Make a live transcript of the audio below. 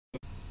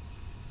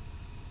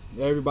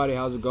Everybody,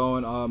 how's it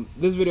going?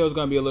 This video is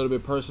going to be a little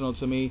bit personal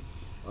to me.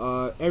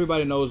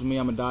 Everybody knows me.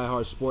 I'm a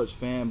diehard sports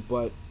fan,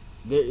 but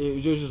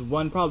there's just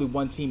probably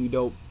one team you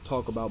don't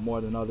talk about more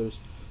than others.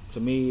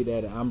 To me,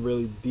 that I'm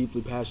really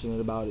deeply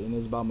passionate about, and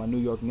it's about my New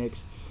York Knicks.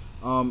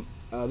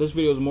 This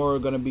video is more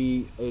going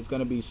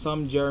to be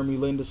some Jeremy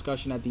Lin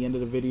discussion at the end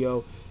of the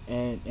video,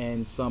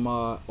 and some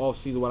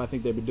off-season, what I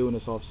think they've been doing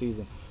this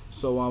off-season.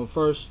 So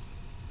first,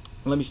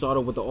 let me start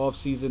off with the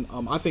off-season.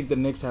 I think the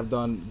Knicks have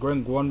done.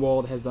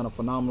 Grunwald has done a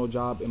phenomenal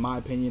job, in my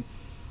opinion,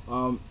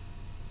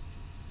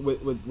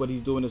 with what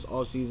he's doing this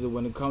off-season.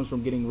 When it comes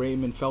from getting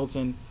Raymond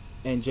Felton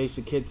and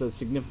Jason Kidd to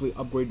significantly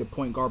upgrade the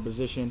point guard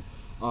position,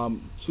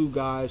 two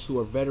guys who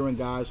are veteran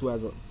guys who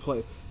has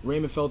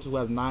Raymond Felton, who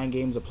has 9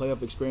 games of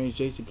playoff experience.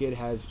 Jason Kidd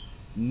has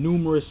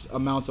numerous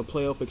amounts of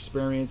playoff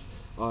experience.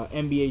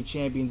 NBA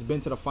champions, been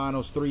to the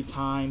finals 3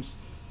 times,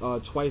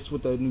 twice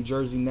with the New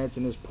Jersey Nets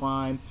in his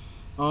prime.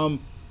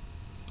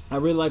 I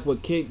really like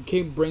what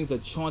Kidd brings, a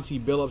Chauncey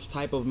Billups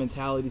type of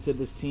mentality to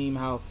this team.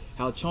 How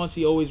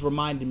Chauncey always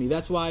reminded me.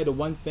 That's why the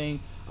one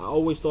thing I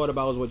always thought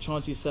about was what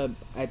Chauncey said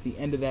at the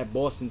end of that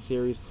Boston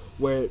series,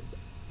 where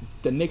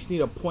the Knicks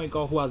need a point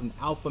guard who has an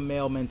alpha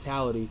male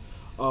mentality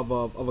of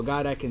a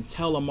guy that can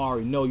tell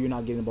Amari, no, you're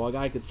not getting the ball. A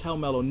guy that can tell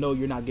Melo, no,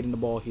 you're not getting the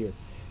ball here.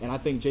 And I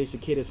think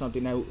Jason Kidd is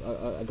something that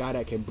a guy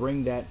that can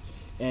bring that.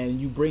 And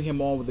you bring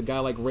him on with a guy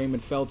like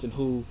Raymond Felton,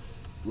 who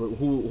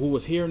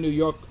was here in New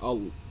York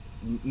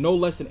no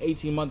less than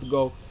 18 months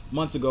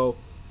ago,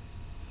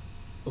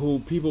 who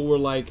people were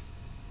like,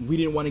 we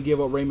didn't want to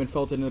give up Raymond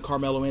Felton in the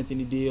Carmelo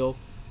Anthony deal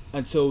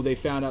until they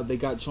found out they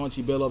got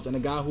Chauncey Billups and a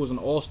guy who was an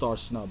all-star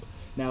snub.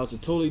 Now, it's a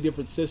totally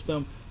different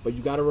system, but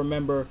you got to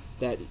remember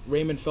that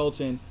Raymond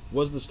Felton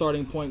was the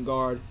starting point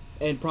guard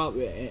and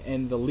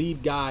the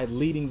lead guy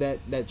leading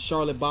that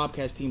Charlotte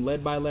Bobcats team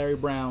led by Larry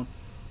Brown,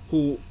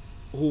 who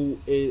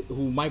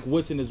Mike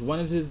Woodson is one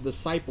of his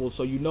disciples.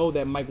 So you know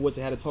that Mike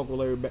Woodson had to talk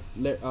with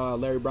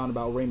Larry Brown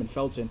about Raymond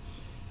Felton,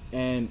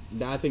 and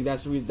I think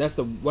that's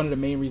one of the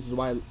main reasons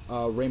why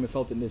Raymond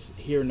Felton is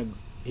here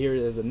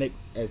as a Knick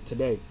as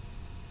today.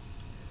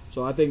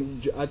 So I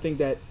think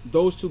that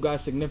those two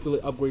guys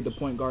significantly upgrade the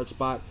point guard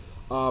spot.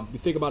 You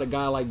think about a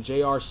guy like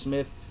J.R.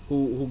 Smith,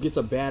 who gets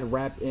a bad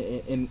rap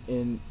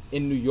in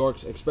New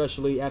York,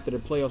 especially after the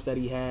playoffs that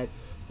he had.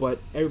 But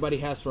everybody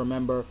has to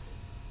remember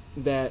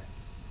that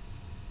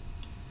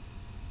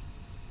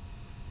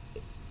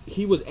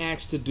he was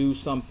asked to do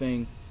some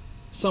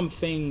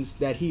things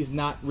that he's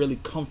not really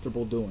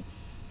comfortable doing.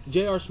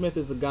 J.R. Smith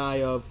is a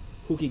guy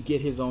who can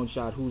get his own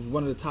shot, who's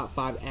one of the top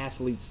 5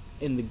 athletes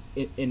in the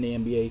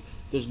NBA.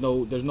 There's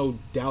no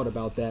doubt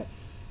about that.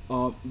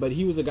 But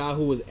he was a guy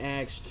who was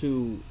asked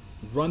to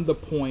run the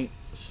point,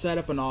 set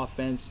up an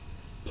offense,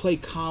 play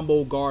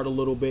combo guard a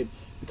little bit,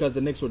 because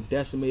the Knicks were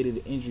decimated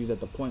in injuries at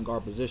the point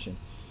guard position.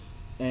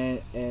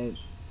 And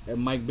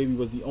Mike Bibby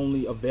was the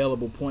only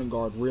available point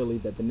guard really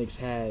that the Knicks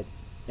had,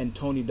 and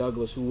Tony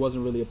Douglas, who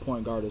wasn't really a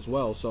point guard as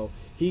well. So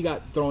he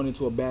got thrown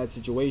into a bad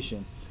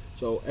situation.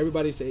 So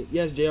everybody say,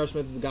 yes, J.R.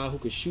 Smith is a guy who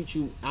could shoot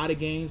you out of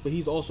games, but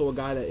he's also a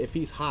guy that if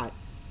he's hot,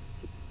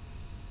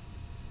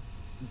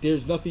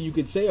 there's nothing you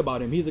can say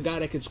about him. He's a guy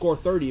that can score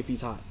 30 if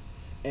he's hot.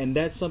 And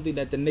that's something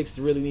that the Knicks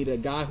really need, a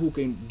guy who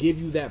can give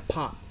you that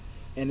pop.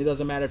 And it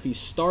doesn't matter if he's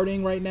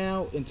starting right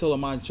now until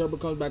Amon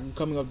Sherbert comes back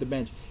coming off the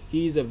bench.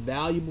 He's a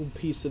valuable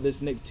piece to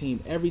this Knicks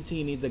team. Every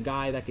team needs a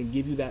guy that can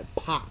give you that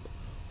pop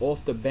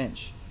off the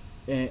bench.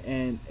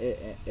 And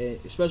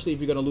especially if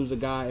you're going to lose a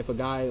guy, if a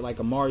guy like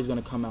Amari's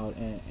going to come out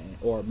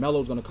or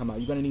Melo's going to come out,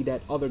 you're going to need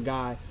that other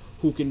guy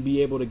who can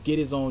be able to get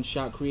his own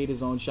shot, create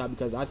his own shot,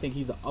 because I think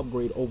he's an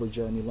upgrade over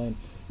Jeremy Lin.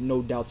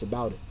 No doubts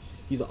about it.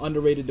 He's an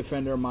underrated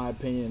defender in my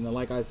opinion, and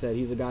like I said,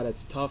 he's a guy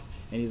that's tough,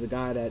 and he's a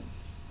guy that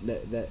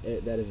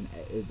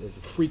is a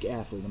freak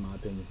athlete in my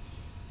opinion.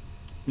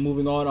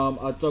 Moving on,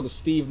 I talk to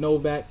Steve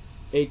Novak,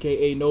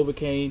 aka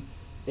Novocaine,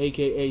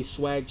 aka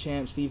Swag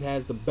Champ. Steve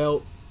has the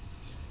belt.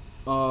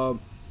 One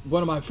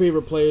of my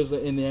favorite players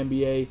in the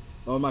NBA.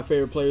 One of my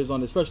favorite players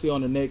especially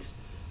on the Knicks.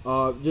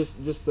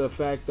 Just the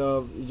fact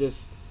of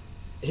just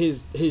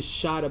his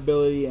shot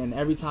ability, and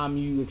every time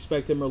you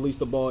expect him to release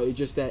the ball, it's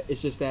just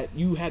that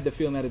you had the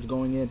feeling that it's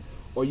going in,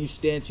 or you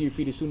stand to your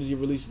feet as soon as he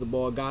releases the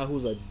ball. A guy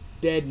who's a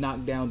dead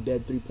knockdown,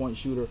 dead 3-point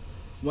shooter,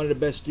 one of the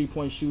best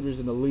 3-point shooters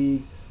in the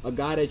league. A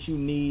guy that you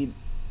need,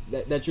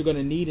 that you're going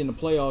to need in the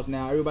playoffs.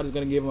 Now everybody's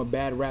going to give him a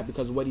bad rap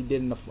because of what he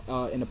did in the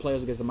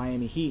playoffs against the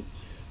Miami Heat,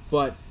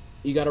 but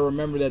you got to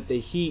remember that the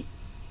Heat,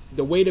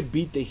 the way to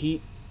beat the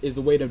Heat is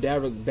the way the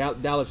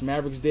Dallas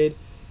Mavericks did.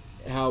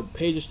 How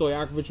Peja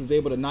Stojakovic was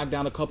able to knock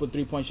down a couple of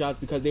 3-point shots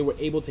because they were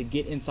able to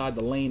get inside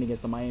the lane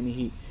against the Miami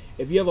Heat.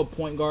 If you have a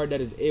point guard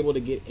that is able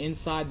to get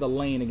inside the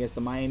lane against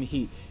the Miami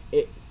Heat,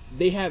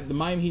 the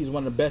Miami Heat is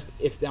one of the best,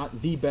 if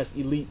not the best,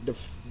 elite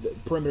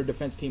perimeter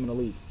defense team in the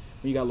league.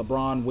 You got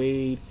LeBron,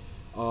 Wade,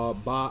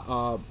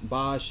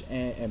 Bosh,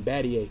 and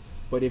Battier.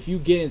 But if you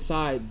get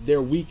inside,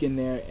 they're weak in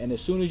there, and as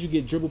soon as you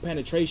get dribble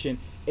penetration,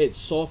 it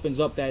softens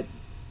up that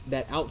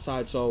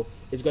outside. So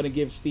it's going to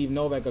give Steve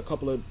Novak a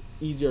couple of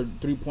easier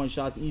 3-point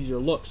shots, easier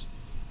looks.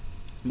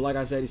 But like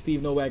I said,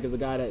 Steve Novak is a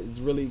guy that is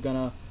really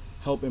gonna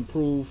help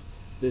improve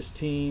this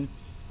team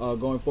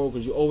going forward,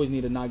 because you always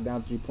need a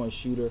knockdown 3-point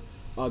shooter.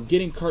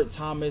 Getting Kurt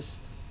Thomas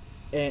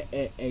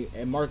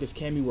and Marcus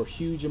Camby were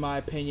huge in my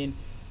opinion.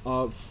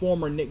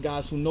 Former Knicks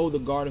guys who know the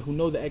garden, who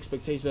know the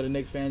expectations of the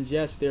Knicks fans.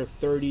 Yes, they're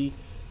 30,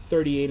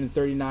 38, and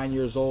 39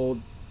 years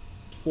old.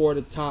 Two of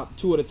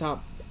the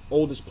top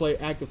oldest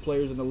active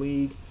players in the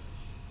league.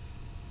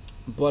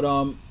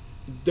 But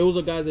those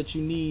are guys that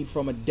you need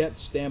from a depth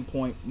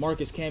standpoint.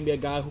 Marcus Camby, a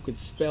guy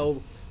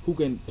who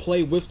can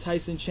play with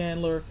Tyson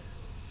Chandler,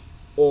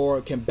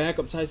 or can back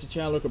up Tyson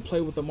Chandler, can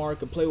play with Amari,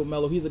 can play with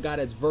Melo. He's a guy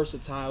that's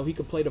versatile. He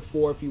can play the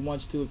 4 if he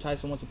wants to, if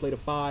Tyson wants to play the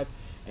 5,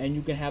 and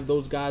you can have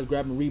those guys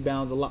grabbing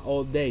rebounds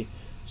all day.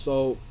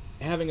 So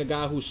having a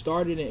guy who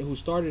started in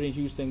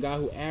Houston, a guy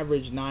who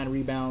averaged 9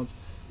 rebounds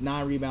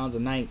a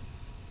night,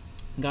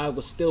 a guy who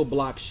will still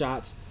block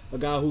shots, a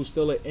guy who's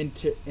still an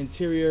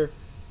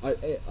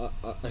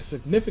a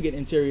significant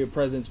interior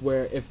presence,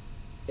 where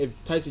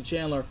if Tyson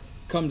Chandler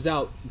comes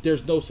out,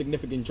 there's no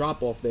significant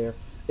drop off there.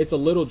 It's a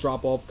little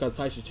drop off because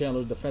Tyson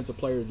Chandler is Defensive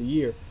Player of the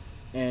Year,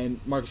 and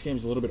Marcus Camby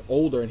is a little bit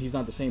older, and he's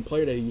not the same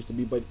player that he used to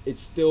be. But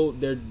it's still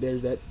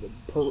there's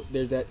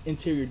that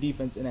interior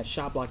defense and that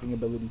shot blocking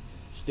ability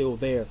still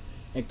there.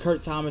 And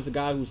Kurt Thomas, a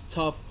guy who's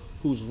tough,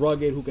 who's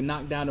rugged, who can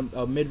knock down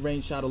a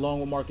mid-range shot along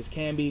with Marcus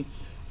Camby,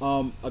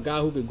 a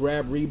guy who could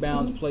grab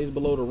rebounds, plays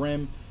below the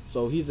rim.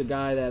 So he's a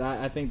guy that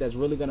I think that's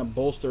really going to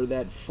bolster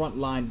that front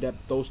line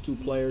depth, those two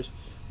players.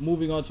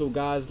 Moving on to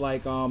guys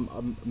like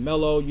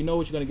Melo, you know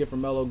what you're going to get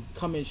from Melo.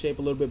 Come in shape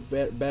a little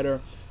bit better.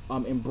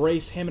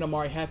 Embrace him and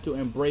Amari have to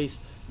embrace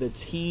the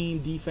team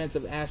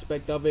defensive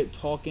aspect of it,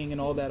 talking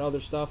and all that other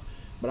stuff.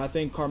 But I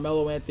think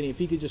Carmelo Anthony, if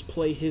he could just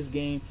play his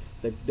game,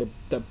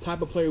 the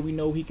type of player we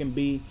know he can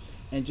be,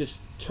 and just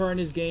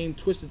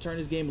twist and turn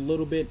his game a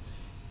little bit,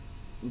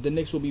 the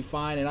Knicks will be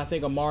fine. And I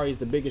think Amari is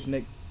the biggest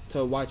Knick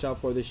to watch out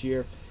for this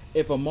year.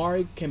 If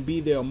Amari can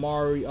be the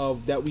Amari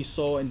that we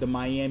saw in the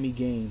Miami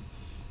game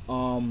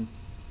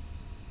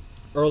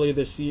earlier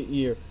this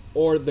year,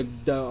 or the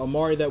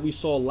Amari that we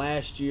saw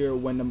last year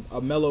when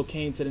Melo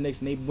came to the Knicks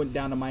and they went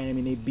down to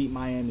Miami and they beat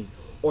Miami,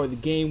 or the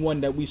game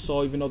 1 that we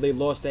saw, even though they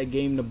lost that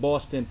game to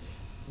Boston,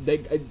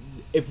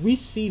 if we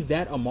see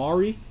that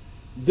Amari,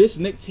 this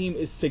Knicks team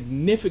is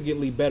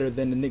significantly better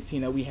than the Knicks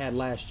team that we had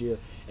last year.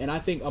 And I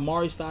think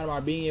Amari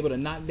Stoudemire being able to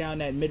knock down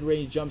that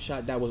mid-range jump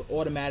shot that was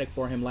automatic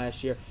for him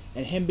last year,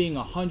 and him being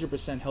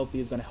 100% healthy,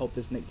 is going to help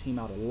this Knicks team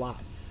out a lot.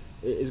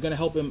 It's going to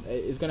help him.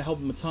 It's going to help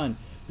him a ton,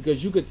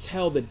 because you could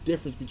tell the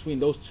difference between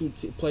those two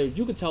players.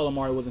 You could tell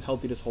Amari wasn't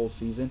healthy this whole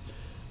season.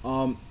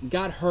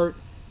 Got hurt,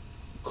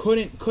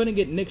 couldn't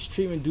get Knicks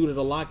treatment due to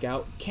the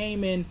lockout.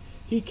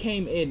 He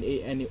came in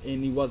and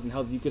he wasn't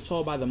healthy. You could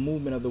tell by the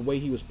movement of the way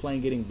he was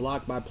playing, getting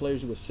blocked by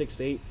players who were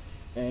 6'8",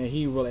 and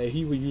he would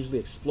usually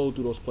explode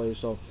through those players.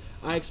 So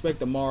I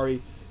expect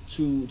Amari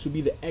to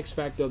be the X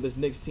factor of this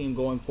Knicks team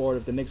going forward.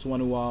 If the Knicks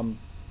want to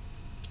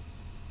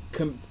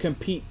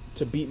compete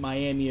to beat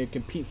Miami, or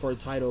compete for a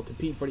title,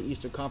 compete for the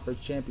Eastern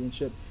Conference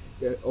Championship,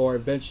 or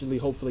eventually,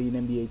 hopefully, an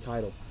NBA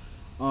title.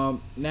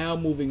 Now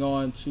moving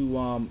on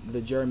to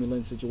the Jeremy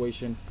Lin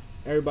situation.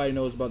 Everybody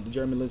knows about the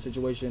Jeremy Lin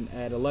situation.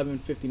 At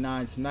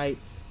 11:59 tonight,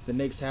 the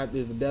Knicks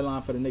is the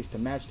deadline for the Knicks to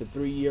match the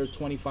 3-year,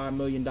 $25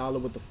 million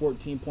with the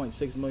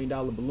 $14.6 million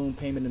balloon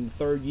payment in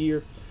the 3rd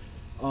year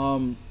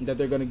that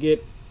they're going to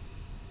get.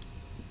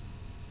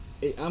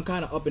 I'm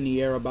kind of up in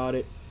the air about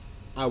it.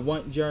 I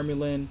want Jeremy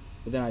Lin,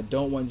 but then I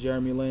don't want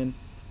Jeremy Lin.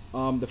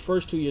 The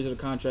first 2 years of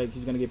the contract,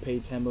 he's going to get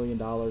paid $10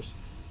 million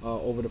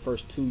over the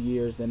first 2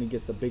 years. Then he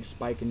gets the big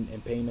spike in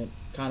payment,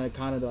 kind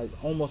of like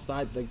almost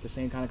like the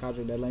same kind of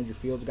contract that Landry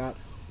Fields got,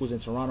 who's in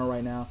Toronto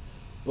right now.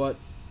 But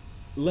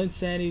Lin's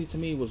sanity to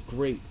me was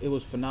great. It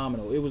was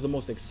phenomenal. It was the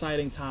most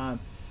exciting time.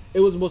 It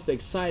was the most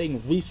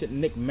exciting recent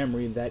Knick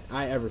memory that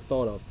I ever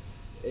thought of.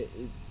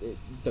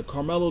 The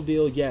Carmelo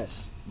deal,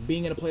 yes.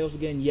 Being in the playoffs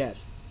again,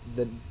 yes.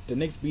 The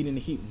Knicks beating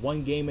the Heat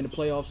 1 game in the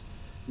playoffs,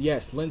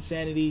 yes. Lin's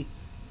sanity,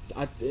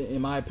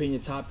 in my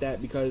opinion, topped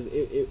that, because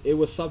it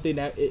was something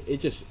that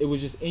it was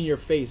just in your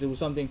face. It was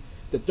something.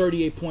 The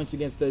 38 points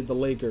against the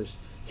Lakers,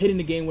 hitting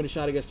the game with a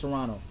shot against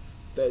Toronto,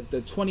 the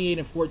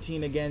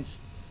 28-14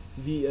 against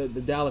the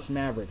Dallas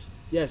Mavericks.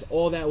 Yes,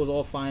 all that was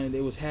all fine.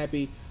 It was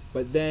happy,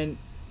 but then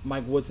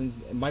Mike Woodson's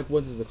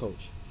the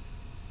coach.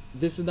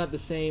 This is not the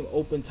same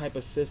open type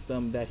of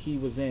system that he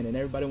was in, and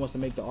everybody wants to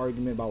make the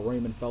argument about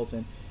Raymond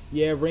Felton.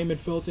 Yeah, Raymond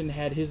Felton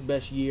had his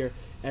best year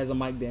as a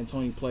Mike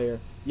D'Antoni player.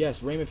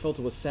 Yes, Raymond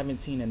Felton was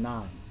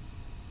 17-9.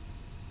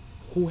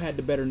 Who had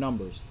the better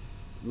numbers,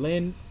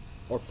 Lin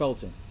or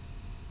Felton?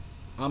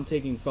 I'm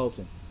taking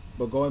Felton.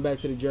 But going back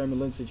to the Jeremy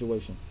Lin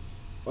situation,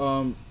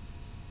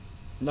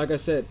 like I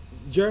said,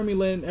 Jeremy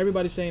Lin,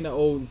 everybody's saying that,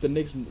 oh, the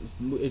Knicks,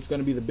 it's going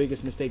to be the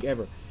biggest mistake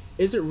ever.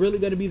 Is it really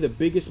going to be the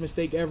biggest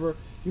mistake ever?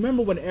 You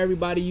remember when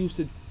everybody used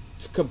to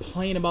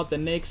complain about the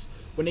Knicks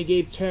when they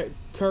gave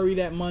Curry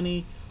that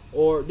money,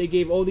 or they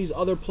gave all these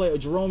other players,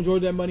 Jerome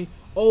Jordan, that money?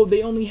 Oh,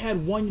 they only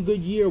had 1 good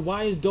year.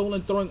 Why is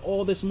Dolan throwing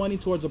all this money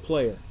towards a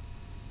player?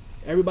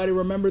 Everybody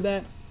remember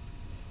that?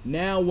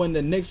 Now, when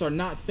the Knicks are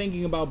not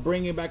thinking about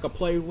bringing back a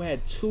player who had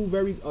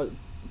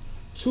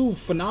two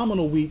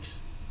phenomenal weeks,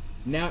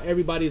 now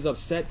everybody's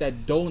upset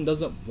that Dolan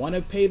doesn't want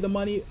to pay the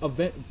money.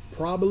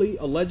 Probably,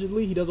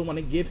 allegedly, he doesn't want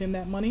to give him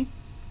that money.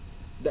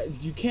 That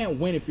you can't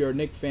win if you're a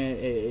Knicks fan.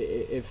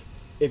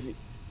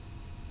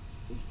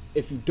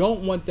 If you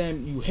don't want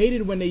them, you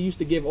hated when they used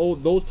to give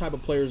those type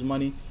of players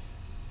money,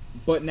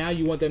 but now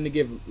you want them to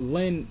give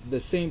Lin the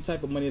same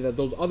type of money that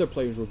those other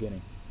players were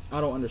getting. I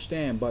don't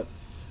understand. But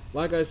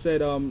like I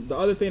said, the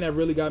other thing that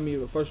really got me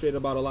frustrated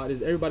about a lot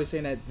is everybody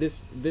saying that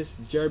this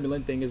Jeremy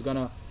Lin thing is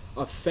gonna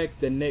affect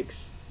the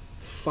Knicks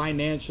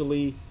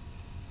financially.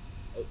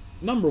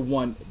 Number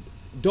one,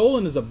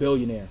 Dolan is a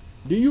billionaire.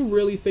 Do you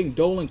really think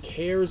Dolan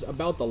cares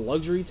about the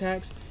luxury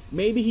tax?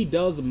 Maybe he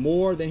does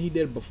more than he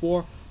did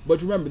before.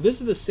 But remember,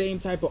 this is the same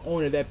type of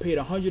owner that paid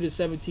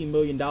 $117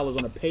 million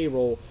on a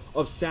payroll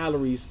of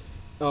salaries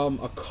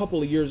a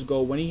couple of years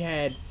ago when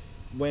Antonio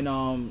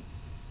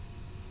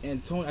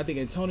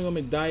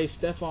McDyess,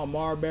 Stephon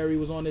Marbury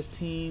was on this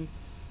team.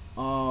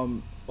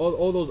 All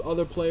those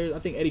other players. I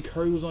think Eddie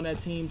Curry was on that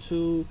team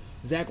too.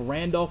 Zach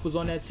Randolph was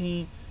on that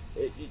team.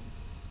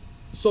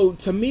 So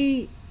to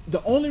me,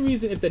 the only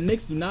reason if the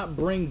Knicks do not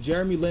bring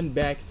Jeremy Lin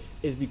back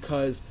is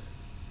because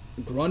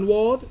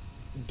Grunwald,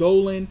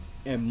 Dolan,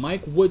 and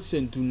Mike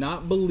Woodson do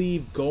not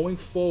believe going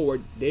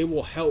forward they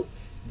will help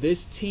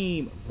this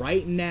team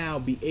right now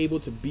be able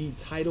to be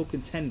title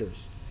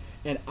contenders.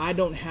 And I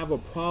don't have a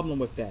problem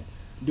with that.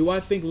 Do I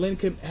think Lin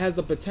has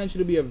the potential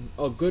to be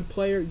a good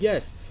player?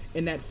 Yes,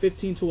 in that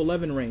 15 to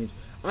 11 range.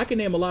 I can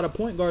name a lot of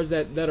point guards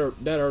that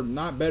are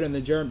not better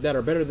than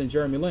better than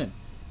Jeremy Lin.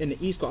 In the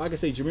East Coast, I can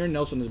say Jameer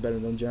Nelson is better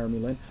than Jeremy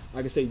Lin.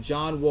 I can say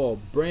John Wall,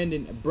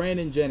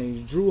 Brandon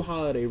Jennings, Drew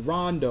Holiday,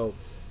 Rondo,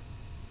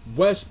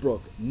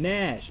 Westbrook,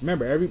 Nash.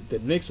 Remember, the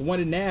Knicks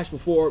wanted Nash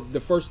before the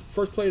first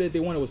player that they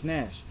wanted was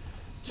Nash.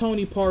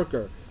 Tony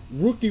Parker,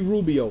 Ricky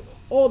Rubio.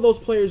 All those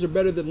players are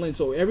better than Lin.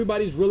 So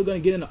everybody's really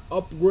going to get in an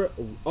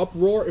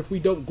uproar if we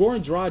don't.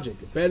 Goran Dragic,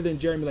 better than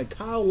Jeremy Lin.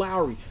 Kyle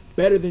Lowry,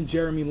 better than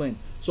Jeremy Lin.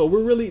 So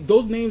we're really,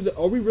 those names,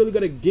 are we really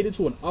going to get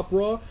into an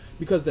uproar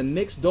because the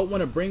Knicks don't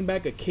want to bring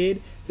back a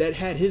kid that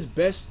had his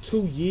best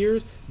 2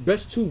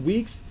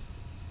 weeks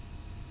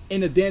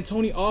in the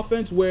D'Antoni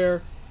offense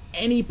where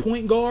any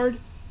point guard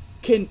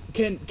can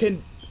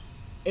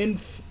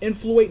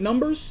influate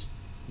numbers?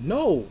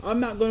 No, I'm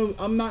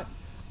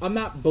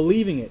not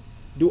believing it.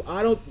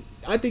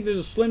 I think there's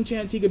a slim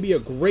chance he could be a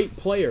great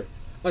player,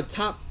 a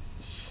top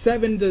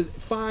 7 to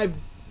 5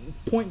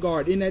 point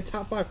guard in that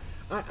top 5.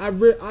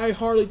 I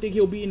hardly think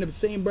he'll be in the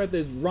same breath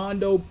as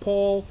Rondo,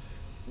 Paul,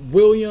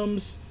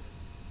 Williams,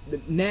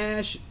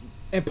 Nash,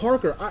 and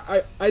Parker.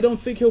 I don't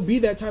think he'll be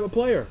that type of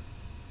player.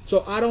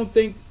 So I don't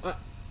think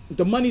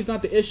the money's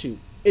not the issue.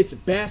 It's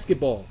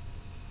basketball.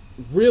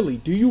 Really,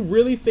 do you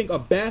really think a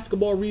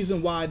basketball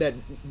reason why that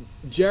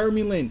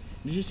Jeremy Lin?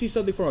 Did you see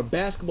something from a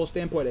basketball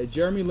standpoint that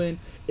Jeremy Lin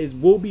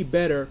will be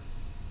better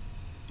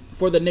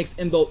for the Knicks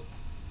in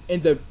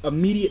the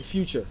immediate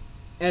future,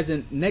 as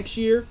in next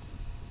year,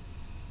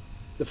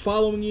 the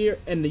following year,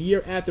 and the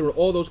year after, when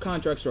all those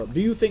contracts are up?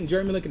 Do you think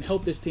Jeremy Lin can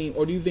help this team,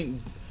 or do you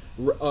think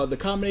the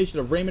combination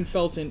of Raymond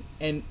Felton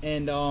and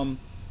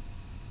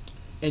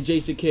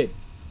Jason Kidd?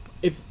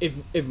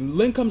 If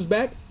Lin comes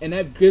back and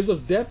that gives us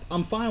depth,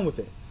 I'm fine with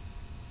it.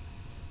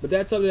 But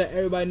that's something that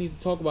everybody needs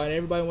to talk about, and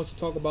everybody wants to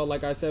talk about,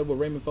 like I said with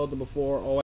Raymond Felton before.